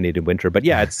here in the Canadian winter. But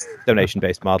yeah, it's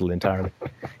donation-based model entirely.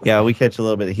 Yeah, we catch a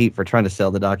little bit of heat for trying to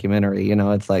sell the documentary.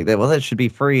 It's like, that should be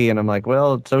free. And I'm like,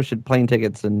 well, so should plane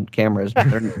tickets and cameras,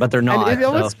 but they're not.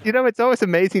 And it's always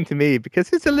amazing to me,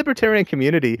 because it's a libertarian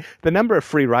community. The number of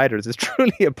free riders is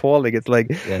truly appalling. It's like,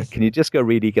 yes. Can you just go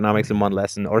read economics in one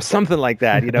lesson or something like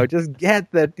that? Just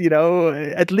get that,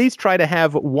 at least try to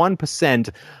have 1%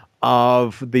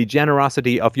 of the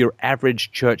generosity of your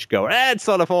average churchgoer. That's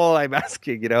sort of all I'm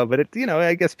asking, but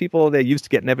I guess people, they're used to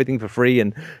getting everything for free,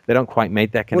 and they don't quite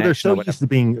make that connection. Well, they're so used to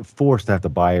being forced to have to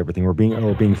buy everything, or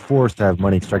being forced to have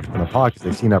money extracted from their pockets.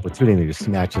 They see an opportunity and they just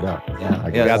snatch it up.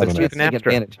 Take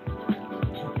advantage.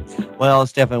 Well,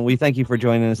 Stefan, we thank you for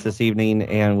joining us this evening,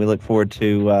 and we look forward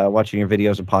to watching your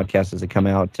videos and podcasts as they come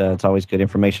out. It's always good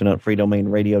information at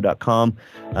freedomainradio.com.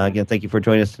 Again, thank you for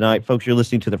joining us tonight. Folks, you're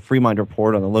listening to the Freemind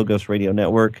Report on the Logos Radio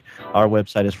Network. Our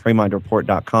website is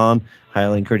freemindreport.com.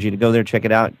 Highly encourage you to go there, check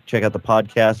it out. Check out the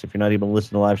podcast. If you're not able to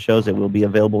listen to live shows, it will be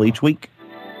available each week.